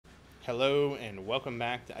Hello and welcome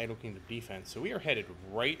back to Idle Kings of Defense. So we are headed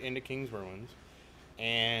right into King's Ruins,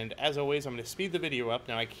 and as always I'm going to speed the video up.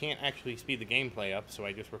 Now I can't actually speed the gameplay up, so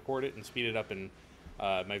I just record it and speed it up in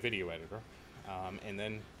my video editor, and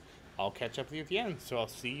then I'll catch up with you at the end. So I'll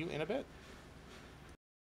see you in a bit.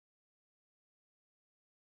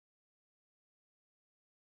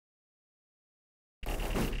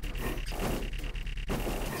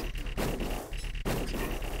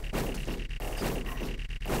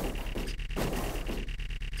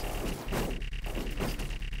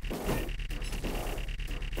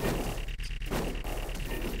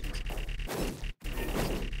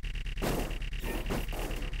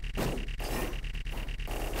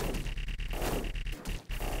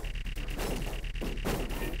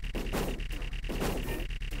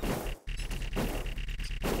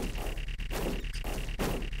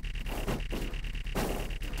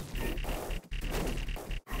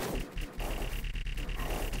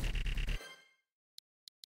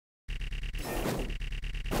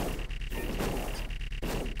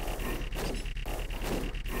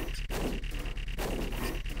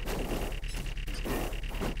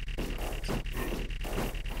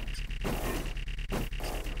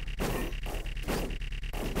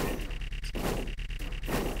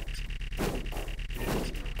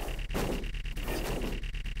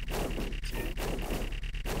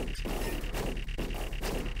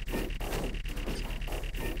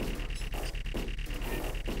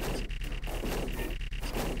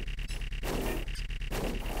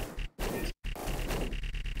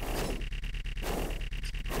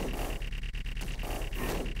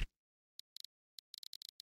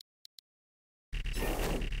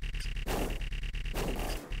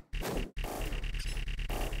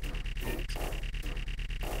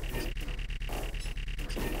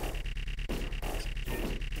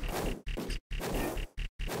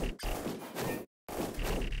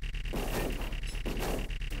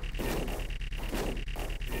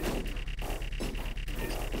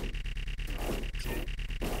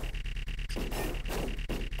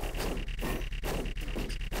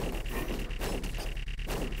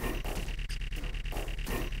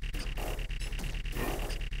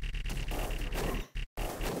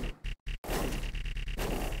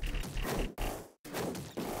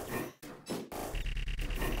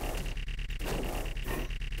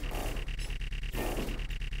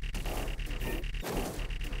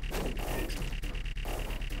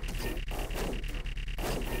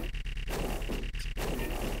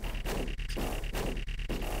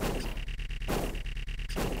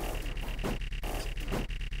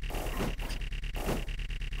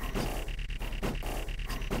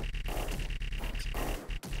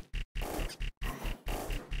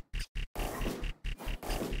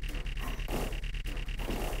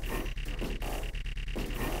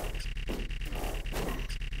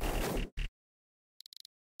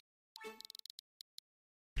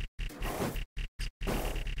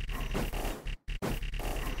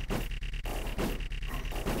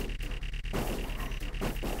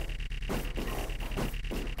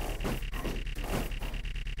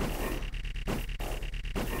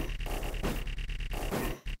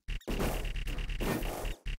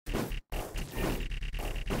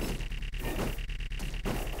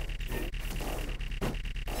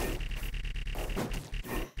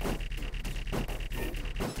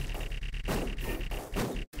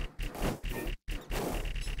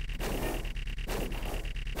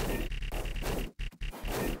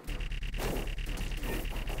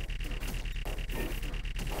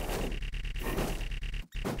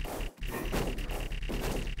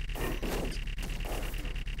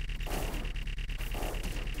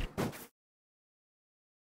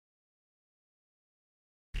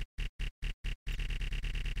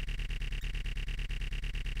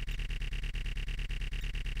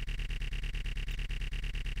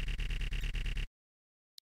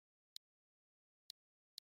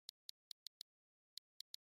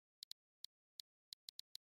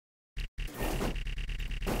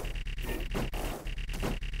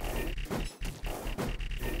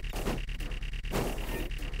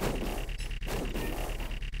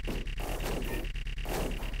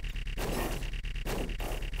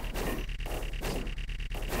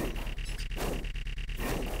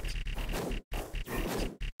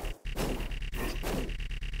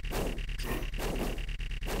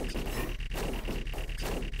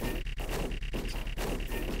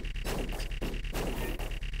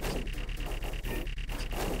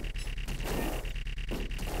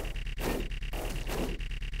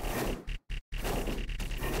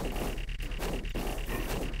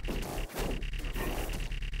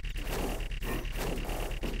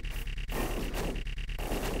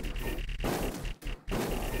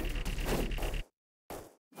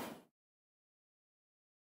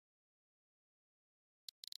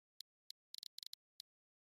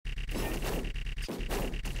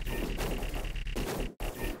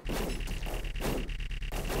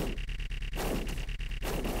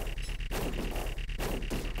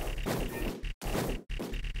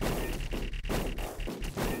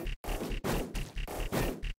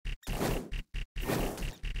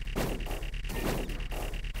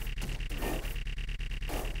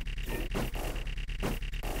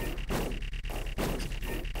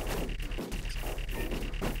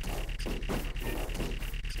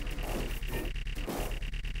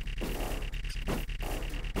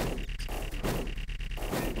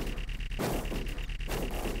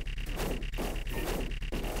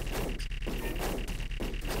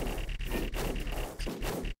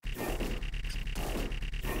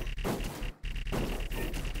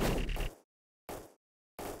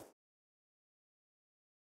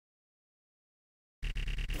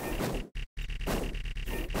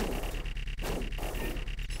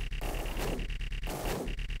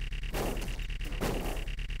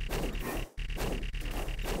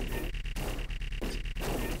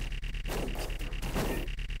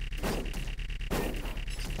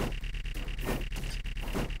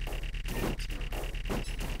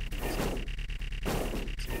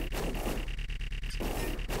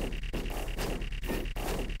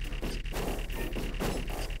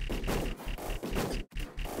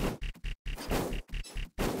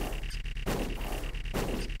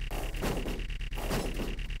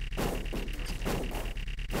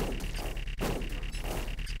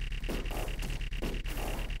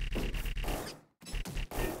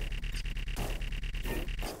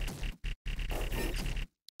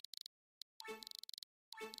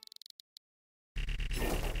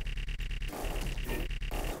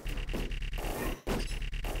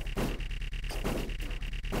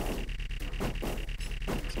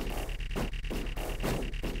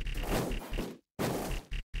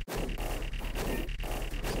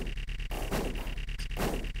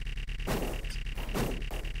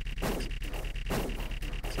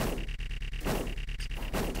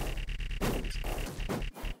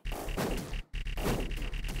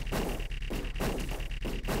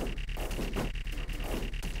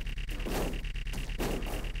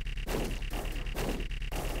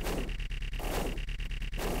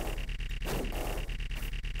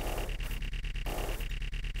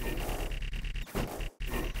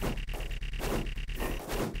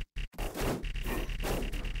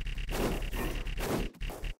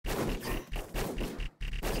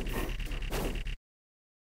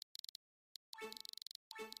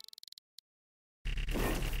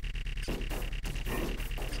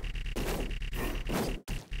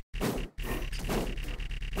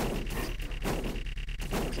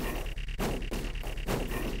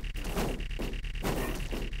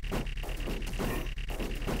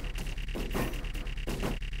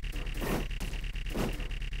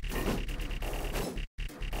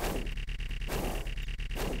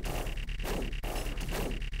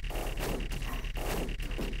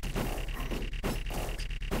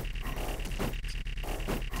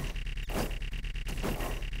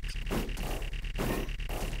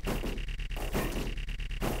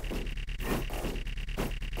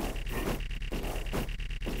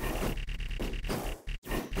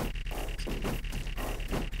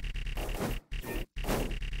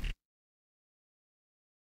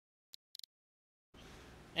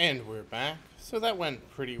 And we're back. So that went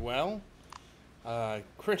pretty well.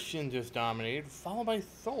 Christian just dominated, followed by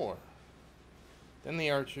Thor. Then the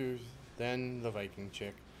archers, then the Viking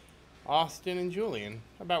chick. Austin and Julian,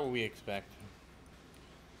 about what we expect.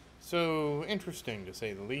 So, interesting to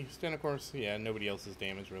say the least. And of course, yeah, nobody else's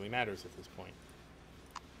damage really matters at this point.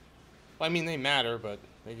 Well, I mean, they matter, but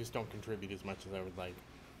they just don't contribute as much as I would like.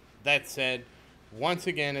 That said, once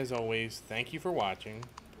again, as always, thank you for watching.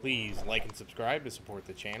 Please like and subscribe to support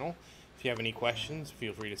the channel. If you have any questions,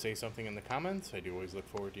 feel free to say something in the comments. I do always look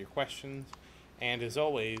forward to your questions. And as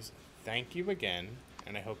always, thank you again,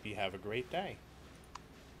 and I hope you have a great day.